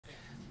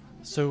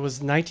So it was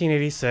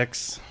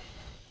 1986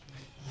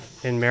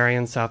 in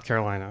Marion, South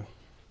Carolina.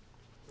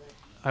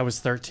 I was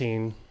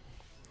 13,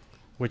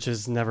 which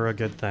is never a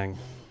good thing.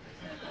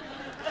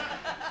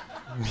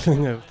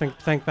 No,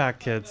 think back,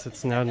 kids.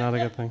 It's not a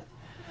good thing.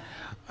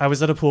 I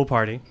was at a pool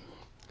party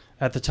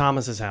at the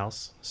Thomas's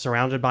house,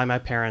 surrounded by my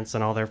parents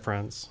and all their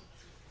friends.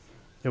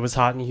 It was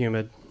hot and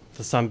humid.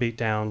 The sun beat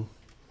down.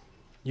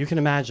 You can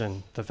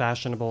imagine the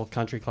fashionable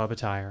country club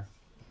attire.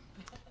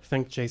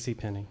 Think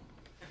JCPenney.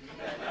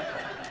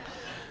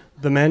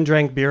 The men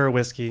drank beer or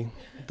whiskey.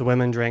 The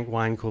women drank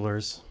wine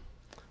coolers.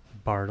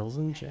 Bartles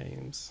and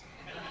James.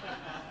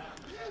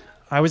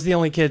 I was the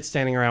only kid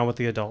standing around with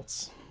the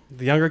adults.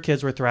 The younger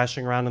kids were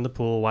thrashing around in the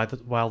pool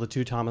while the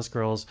two Thomas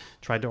girls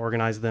tried to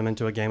organize them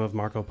into a game of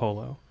Marco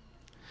Polo.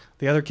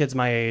 The other kids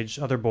my age,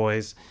 other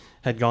boys,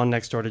 had gone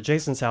next door to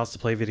Jason's house to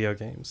play video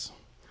games.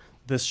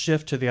 This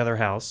shift to the other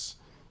house,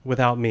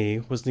 without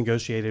me, was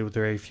negotiated with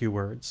very few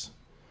words.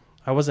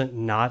 I wasn't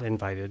not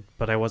invited,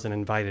 but I wasn't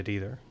invited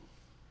either.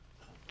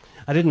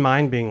 I didn't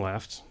mind being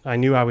left. I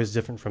knew I was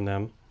different from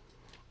them.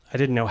 I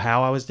didn't know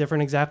how I was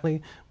different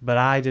exactly, but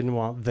I didn't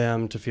want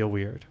them to feel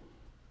weird.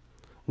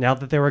 Now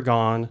that they were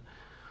gone,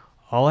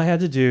 all I had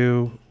to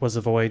do was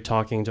avoid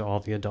talking to all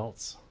the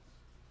adults.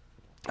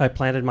 I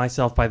planted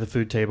myself by the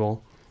food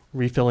table,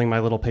 refilling my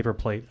little paper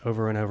plate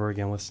over and over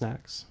again with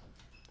snacks.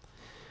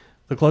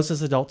 The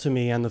closest adult to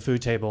me and the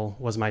food table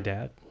was my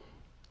dad.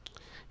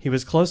 He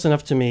was close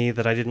enough to me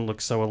that I didn't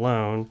look so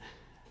alone,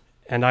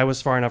 and I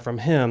was far enough from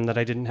him that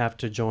I didn't have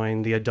to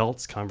join the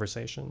adults'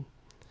 conversation.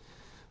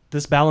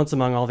 This balance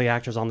among all the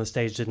actors on the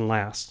stage didn't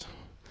last.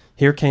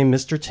 Here came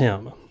Mr.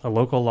 Tim, a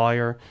local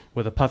lawyer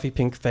with a puffy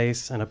pink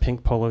face and a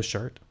pink polo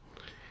shirt.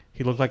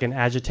 He looked like an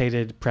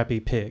agitated,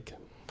 preppy pig.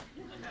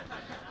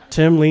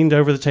 Tim leaned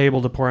over the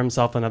table to pour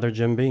himself another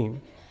Jim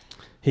Beam.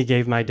 He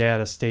gave my dad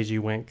a stagey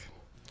wink.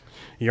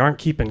 "You aren't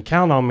keeping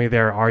count on me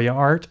there, are you,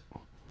 Art?"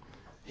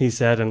 he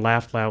said and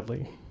laughed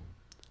loudly.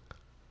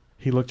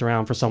 He looked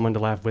around for someone to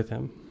laugh with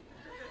him.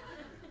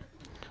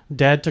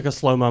 Dad took a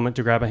slow moment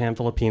to grab a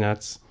handful of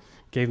peanuts,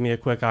 gave me a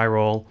quick eye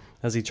roll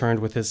as he turned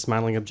with his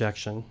smiling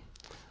objection.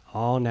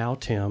 "Oh, now,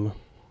 Tim."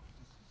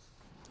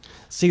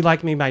 See,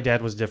 like me, my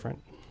dad was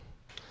different.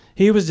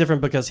 He was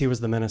different because he was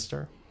the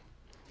minister,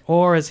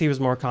 or as he was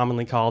more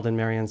commonly called in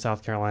Marion,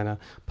 South Carolina,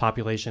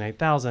 population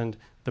 8,000,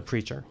 the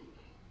preacher,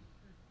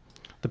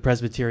 the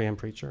Presbyterian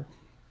preacher.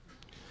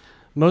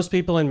 Most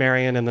people in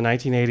Marion in the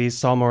 1980s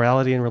saw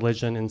morality and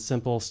religion in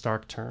simple,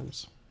 stark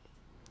terms.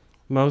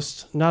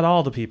 Most, not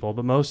all the people,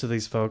 but most of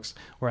these folks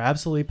were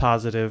absolutely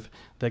positive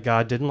that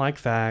God didn't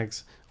like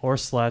fags or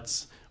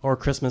sluts or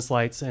Christmas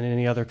lights in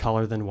any other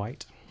color than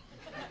white.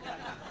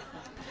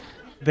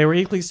 They were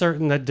equally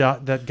certain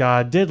that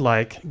God did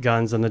like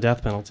guns and the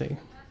death penalty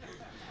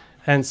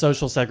and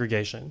social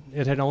segregation.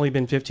 It had only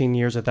been 15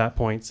 years at that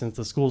point since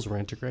the schools were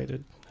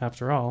integrated,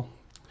 after all.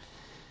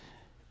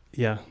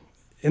 Yeah.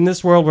 In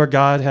this world where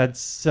God had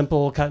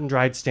simple,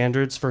 cut-and-dried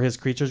standards for his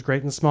creatures,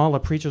 great and small,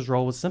 a preacher's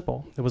role was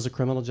simple. It was a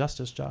criminal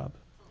justice job.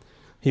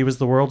 He was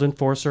the world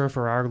enforcer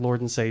for our Lord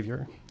and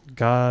Savior,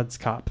 God's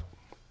cop.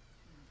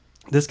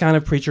 This kind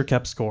of preacher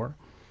kept score,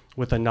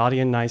 with a naughty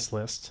and nice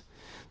list,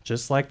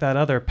 just like that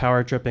other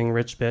power-tripping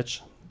rich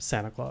bitch,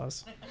 Santa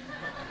Claus.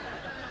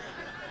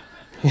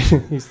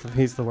 He's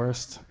the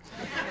worst.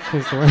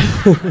 He's the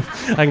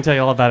worst. I can tell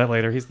you all about it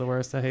later. He's the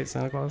worst. I hate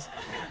Santa Claus.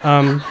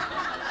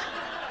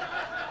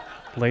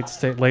 Late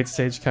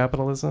stage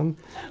capitalism.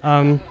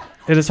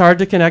 It is hard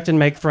to connect and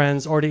make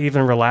friends or to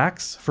even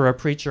relax for a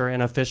preacher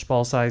in a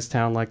fishbowl-sized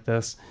town like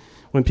this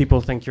when people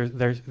think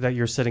that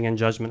you're sitting in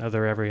judgment of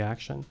their every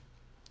action.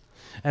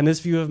 And this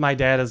view of my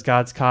dad as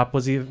God's cop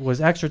was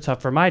extra tough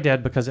for my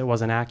dad because it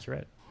wasn't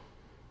accurate.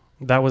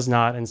 That was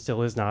not and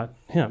still is not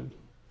him.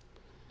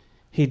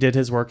 He did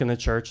his work in the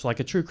church like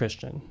a true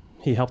Christian.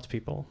 He helped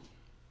people.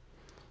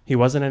 He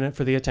wasn't in it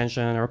for the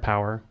attention or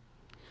power.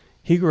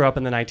 He grew up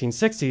in the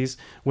 1960s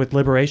with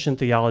liberation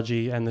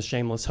theology and the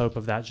shameless hope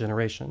of that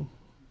generation.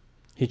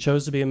 He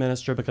chose to be a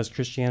minister because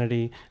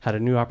Christianity had a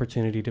new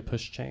opportunity to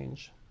push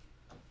change.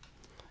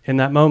 In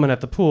that moment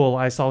at the pool,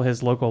 I saw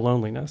his local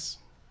loneliness,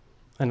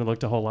 and it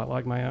looked a whole lot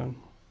like my own.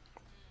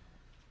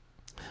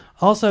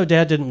 Also,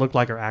 Dad didn't look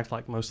like or act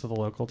like most of the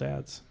local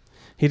dads.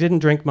 He didn't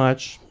drink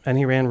much, and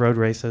he ran road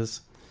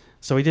races,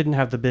 so he didn't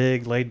have the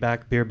big,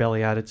 laid-back, beer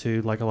belly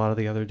attitude like a lot of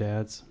the other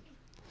dads.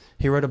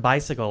 He rode a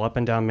bicycle up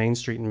and down Main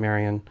Street in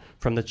Marion,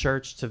 from the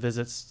church to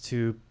visits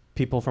to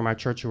people from our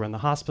church who were in the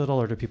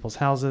hospital or to people's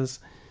houses,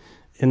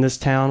 in this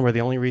town where the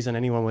only reason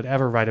anyone would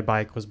ever ride a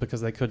bike was because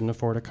they couldn't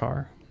afford a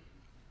car.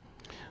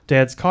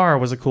 Dad's car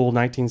was a cool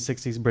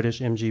 1960s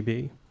British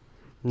MGB,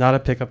 not a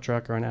pickup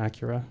truck or an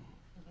Acura.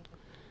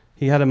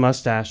 He had a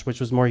mustache, which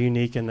was more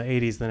unique in the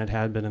 80s than it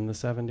had been in the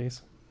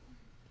 70s.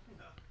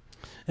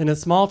 In a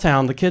small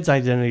town, the kids'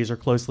 identities are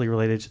closely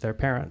related to their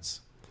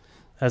parents.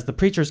 As the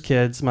preacher's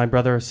kids, my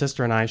brother,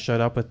 sister, and I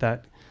showed up with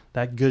that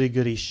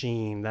goody-goody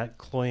sheen, that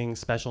cloying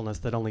specialness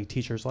that only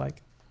teachers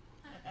like.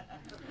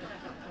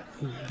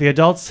 The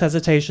adults'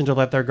 hesitation to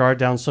let their guard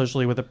down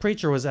socially with a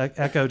preacher was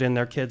echoed in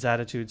their kids'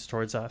 attitudes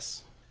towards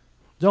us.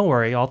 Don't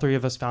worry, all three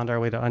of us found our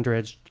way to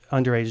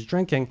underage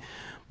drinking,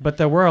 but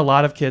there were a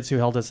lot of kids who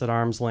held us at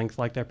arm's length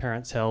like their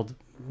parents held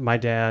my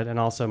dad and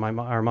also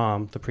our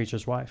mom, the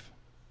preacher's wife.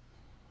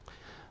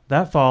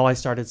 That fall, I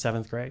started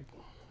 7th grade.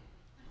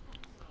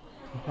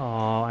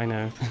 Oh, I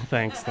know.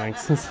 Thanks.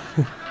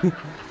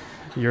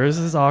 Yours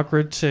is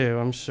awkward too,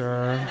 I'm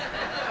sure.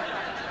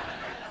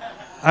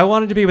 I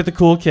wanted to be with the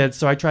cool kids,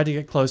 so I tried to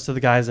get close to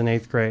the guys in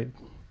 8th grade.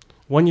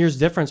 1 year's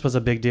difference was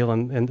a big deal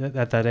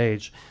at that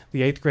age.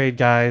 The 8th grade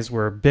guys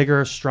were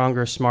bigger,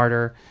 stronger,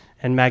 smarter,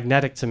 and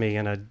magnetic to me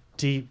in a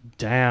deep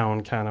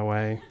down kind of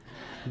way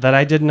that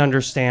I didn't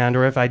understand,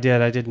 or if I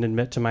did, I didn't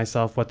admit to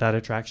myself what that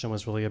attraction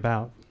was really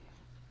about.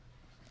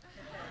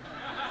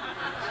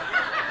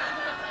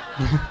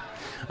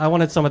 I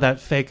wanted some of that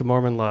fake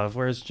Mormon love.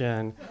 Where's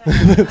Jen?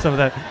 some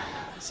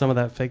of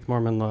that fake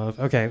Mormon love.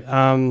 Okay.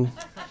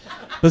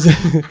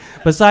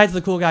 Besides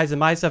the cool guys in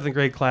my 7th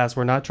grade class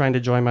were not trying to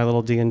join my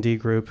little D&D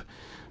group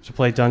to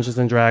play Dungeons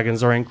and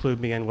Dragons or include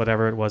me in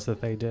whatever it was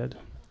that they did.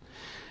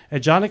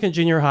 At Jonathan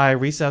Junior High,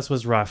 recess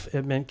was rough.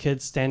 It meant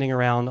kids standing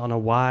around on a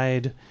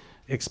wide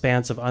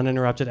expanse of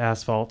uninterrupted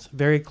asphalt,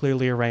 very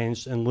clearly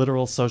arranged in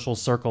literal social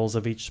circles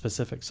of each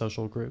specific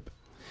social group.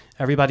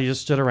 Everybody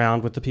just stood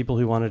around with the people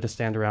who wanted to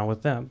stand around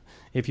with them.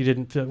 If you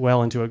didn't fit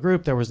well into a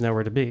group, there was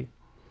nowhere to be.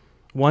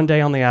 One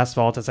day on the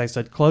asphalt, as I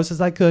stood close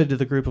as I could to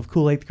the group of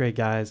cool 8th grade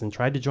guys and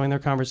tried to join their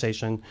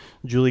conversation,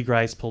 Julie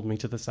Grice pulled me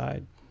to the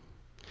side.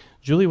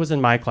 Julie was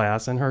in my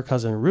class, and her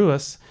cousin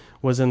Ruis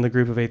was in the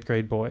group of 8th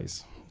grade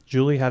boys.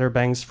 Julie had her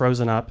bangs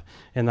frozen up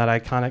in that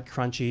iconic,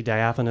 crunchy,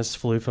 diaphanous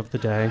floof of the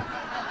day.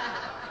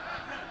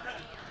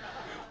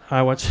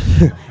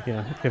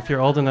 Yeah, if you're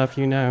old enough,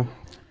 you know.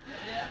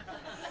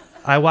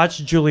 I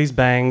watched Julie's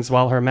bangs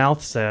while her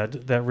mouth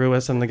said that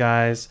Ruis and the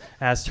guys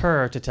asked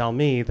her to tell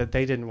me that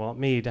they didn't want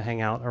me to hang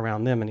out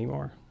around them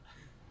anymore.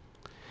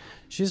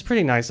 She was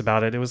pretty nice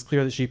about it. It was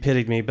clear that she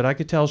pitied me, but I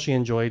could tell she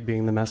enjoyed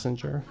being the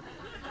messenger.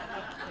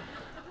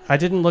 I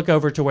didn't look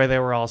over to where they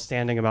were all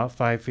standing about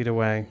 5 feet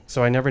away,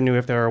 so I never knew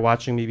if they were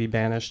watching me be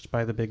banished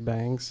by the big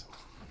bangs.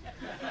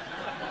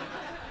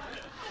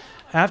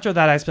 After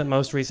that, I spent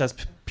most recess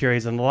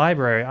periods in the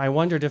library. I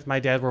wondered if my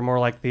dad were more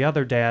like the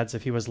other dads,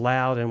 if he was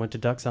loud and went to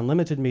Ducks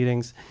Unlimited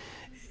meetings,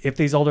 if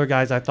these older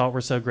guys I thought were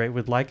so great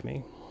would like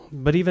me.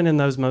 But even in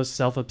those most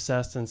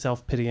self-obsessed and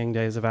self-pitying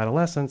days of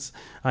adolescence,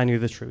 I knew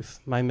the truth.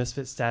 My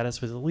misfit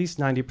status was at least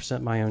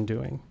 90% my own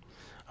doing.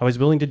 I was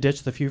willing to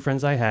ditch the few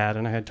friends I had,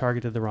 and I had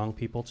targeted the wrong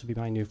people to be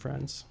my new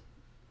friends.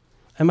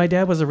 And my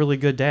dad was a really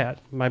good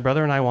dad. My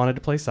brother and I wanted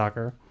to play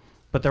soccer,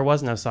 but there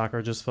was no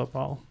soccer, just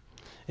football.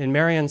 In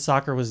Marion,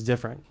 soccer was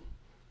different,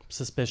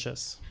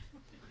 suspicious,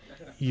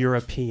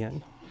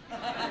 European.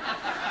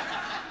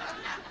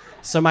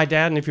 So my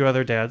dad and a few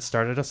other dads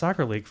started a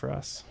soccer league for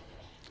us.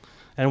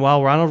 And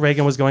while Ronald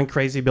Reagan was going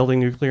crazy building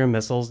nuclear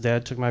missiles,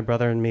 Dad took my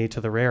brother and me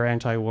to the rare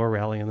anti-war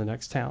rally in the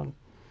next town.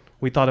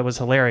 We thought it was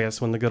hilarious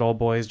when the good old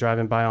boys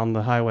driving by on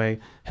the highway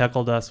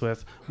heckled us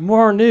with,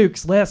 "More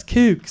nukes, less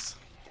kooks."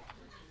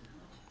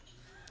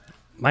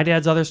 My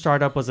dad's other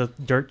startup was a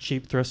dirt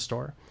cheap thrift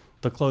store,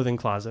 the Clothing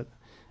Closet,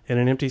 in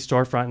an empty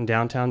storefront in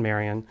downtown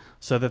Marion,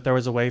 so that there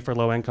was a way for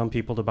low-income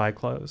people to buy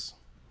clothes.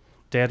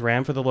 Dad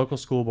ran for the local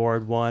school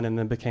board, won, and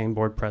then became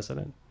board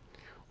president.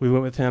 We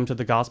went with him to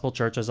the gospel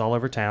churches all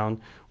over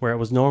town, where it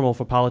was normal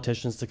for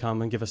politicians to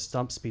come and give a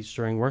stump speech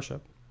during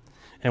worship,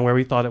 and where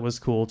we thought it was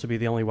cool to be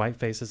the only white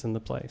faces in the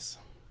place.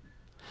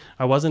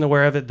 I wasn't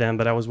aware of it then,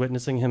 but I was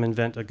witnessing him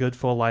invent a good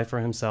full life for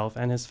himself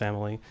and his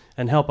family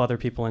and help other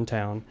people in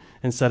town,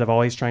 instead of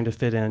always trying to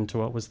fit into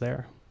what was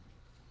there.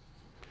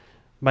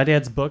 My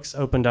dad's books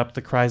opened up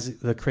the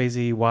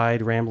crazy,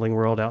 wide, rambling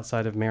world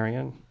outside of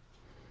Marion.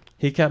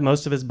 He kept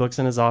most of his books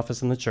in his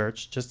office in the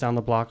church, just down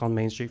the block on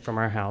Main Street from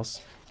our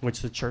house,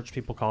 which the church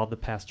people called the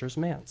pastor's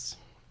manse.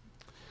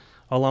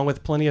 Along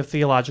with plenty of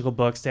theological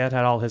books, Dad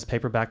had all his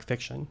paperback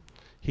fiction.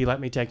 He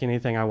let me take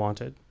anything I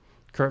wanted.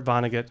 Kurt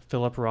Vonnegut,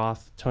 Philip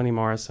Roth, Toni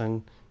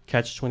Morrison,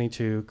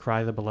 Catch-22,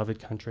 Cry the Beloved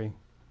Country.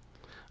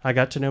 I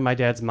got to know my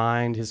dad's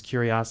mind, his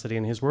curiosity,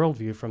 and his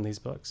worldview from these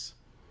books.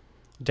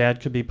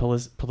 Dad could be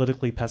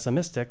politically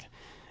pessimistic,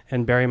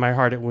 and Bury My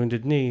Heart at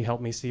Wounded Knee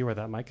helped me see where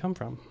that might come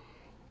from.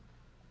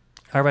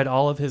 I read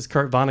all of his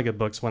Kurt Vonnegut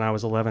books when I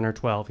was 11 or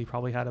 12. He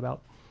probably had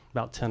about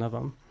 10 of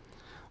them.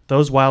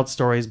 Those wild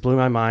stories blew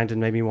my mind and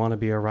made me want to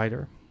be a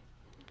writer.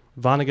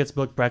 Vonnegut's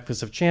book,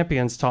 Breakfast of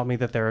Champions, taught me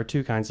that there are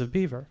two kinds of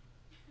beaver.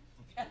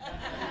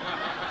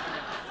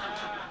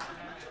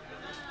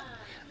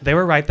 They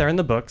were right there in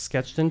the book,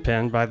 sketched and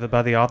penned by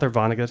the author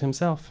Vonnegut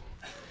himself.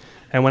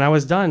 And when I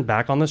was done,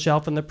 back on the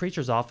shelf in the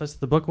preacher's office,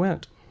 the book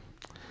went.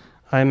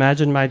 I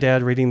imagined my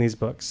dad reading these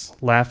books,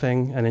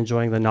 laughing and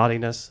enjoying the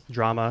naughtiness,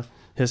 drama,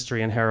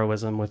 history, and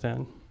heroism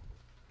within.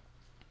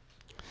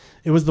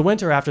 It was the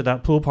winter after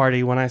that pool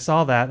party when I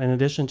saw that, in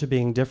addition to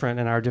being different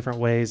in our different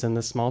ways in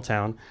this small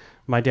town,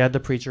 my dad, the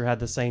preacher, had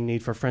the same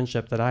need for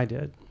friendship that I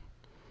did.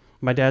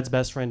 My dad's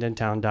best friend in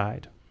town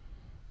died.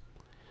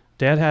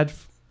 Dad had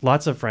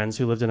lots of friends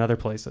who lived in other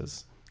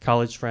places,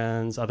 college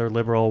friends, other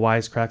liberal,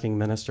 wisecracking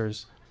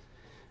ministers.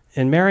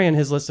 In Marion,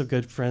 his list of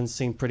good friends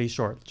seemed pretty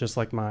short, just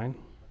like mine.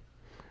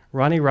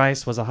 Ronnie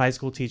Rice was a high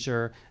school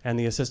teacher and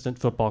the assistant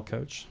football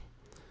coach.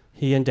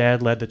 He and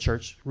Dad led the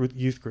church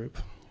youth group.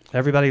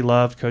 Everybody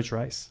loved Coach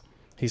Rice.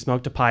 He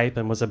smoked a pipe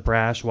and was a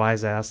brash,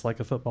 wise ass like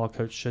a football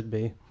coach should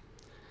be.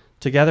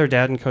 Together,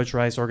 Dad and Coach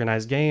Rice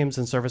organized games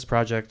and service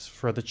projects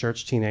for the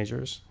church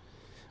teenagers.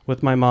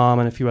 With my mom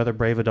and a few other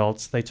brave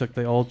adults, they took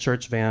the old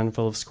church van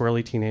full of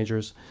squirrely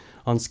teenagers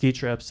on ski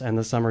trips and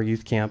to the summer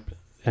youth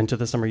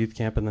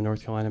camp in the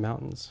North Carolina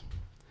mountains.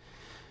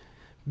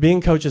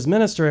 Being Coach's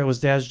minister, it was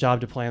Dad's job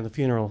to plan the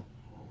funeral.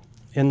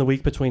 In the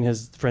week between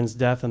his friend's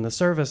death and the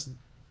service,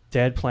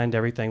 Dad planned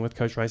everything with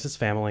Coach Rice's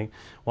family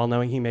while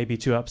knowing he may be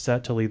too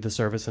upset to lead the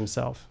service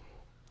himself.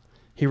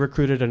 He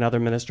recruited another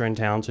minister in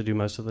town to do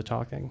most of the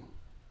talking.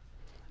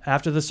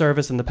 After the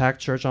service in the packed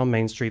church on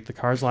Main Street, the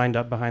cars lined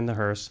up behind the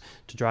hearse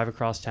to drive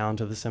across town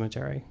to the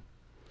cemetery.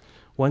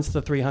 Once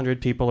the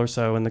 300 people or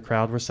so in the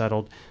crowd were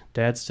settled,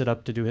 Dad stood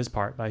up to do his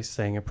part by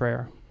saying a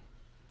prayer.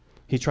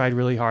 He tried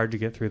really hard to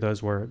get through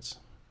those words.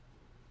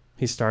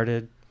 He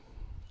started,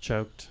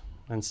 choked,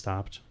 and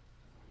stopped.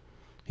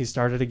 He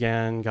started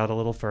again, got a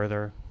little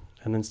further,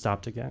 and then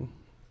stopped again.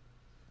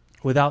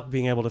 Without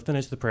being able to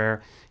finish the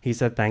prayer, he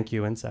said thank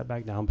you and sat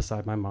back down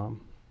beside my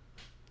mom.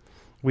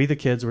 We, the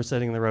kids, were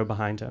sitting in the row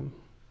behind him.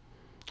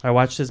 I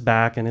watched his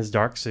back and his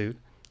dark suit,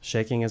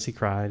 shaking as he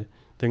cried,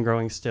 then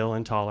growing still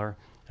and taller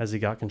as he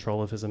got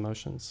control of his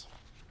emotions.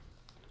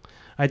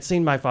 I'd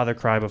seen my father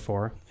cry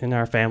before. In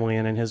our family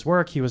and in his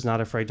work, he was not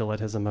afraid to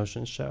let his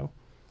emotions show.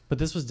 But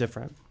this was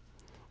different.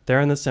 There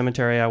in the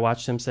cemetery, I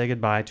watched him say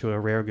goodbye to a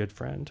rare good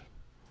friend.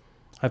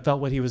 I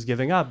felt what he was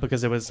giving up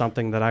because it was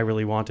something that I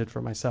really wanted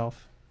for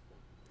myself.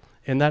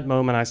 In that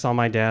moment, I saw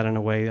my dad in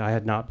a way I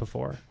had not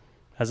before,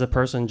 as a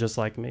person just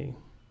like me.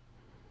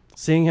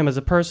 Seeing him as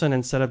a person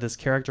instead of this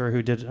character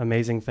who did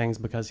amazing things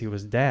because he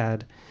was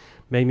Dad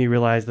made me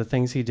realize the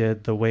things he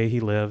did, the way he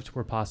lived,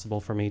 were possible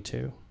for me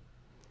too.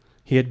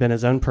 He had been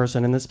his own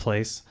person in this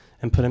place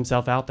and put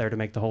himself out there to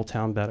make the whole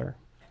town better.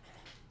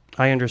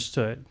 I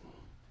understood.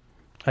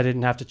 I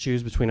didn't have to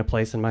choose between a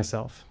place and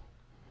myself.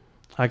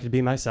 I could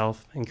be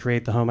myself and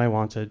create the home I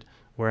wanted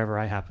wherever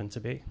I happened to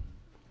be.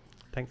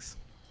 Thanks.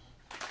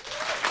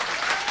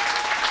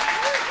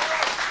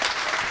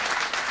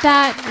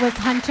 That was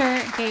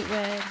Hunter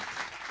Gatewood.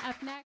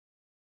 Up next.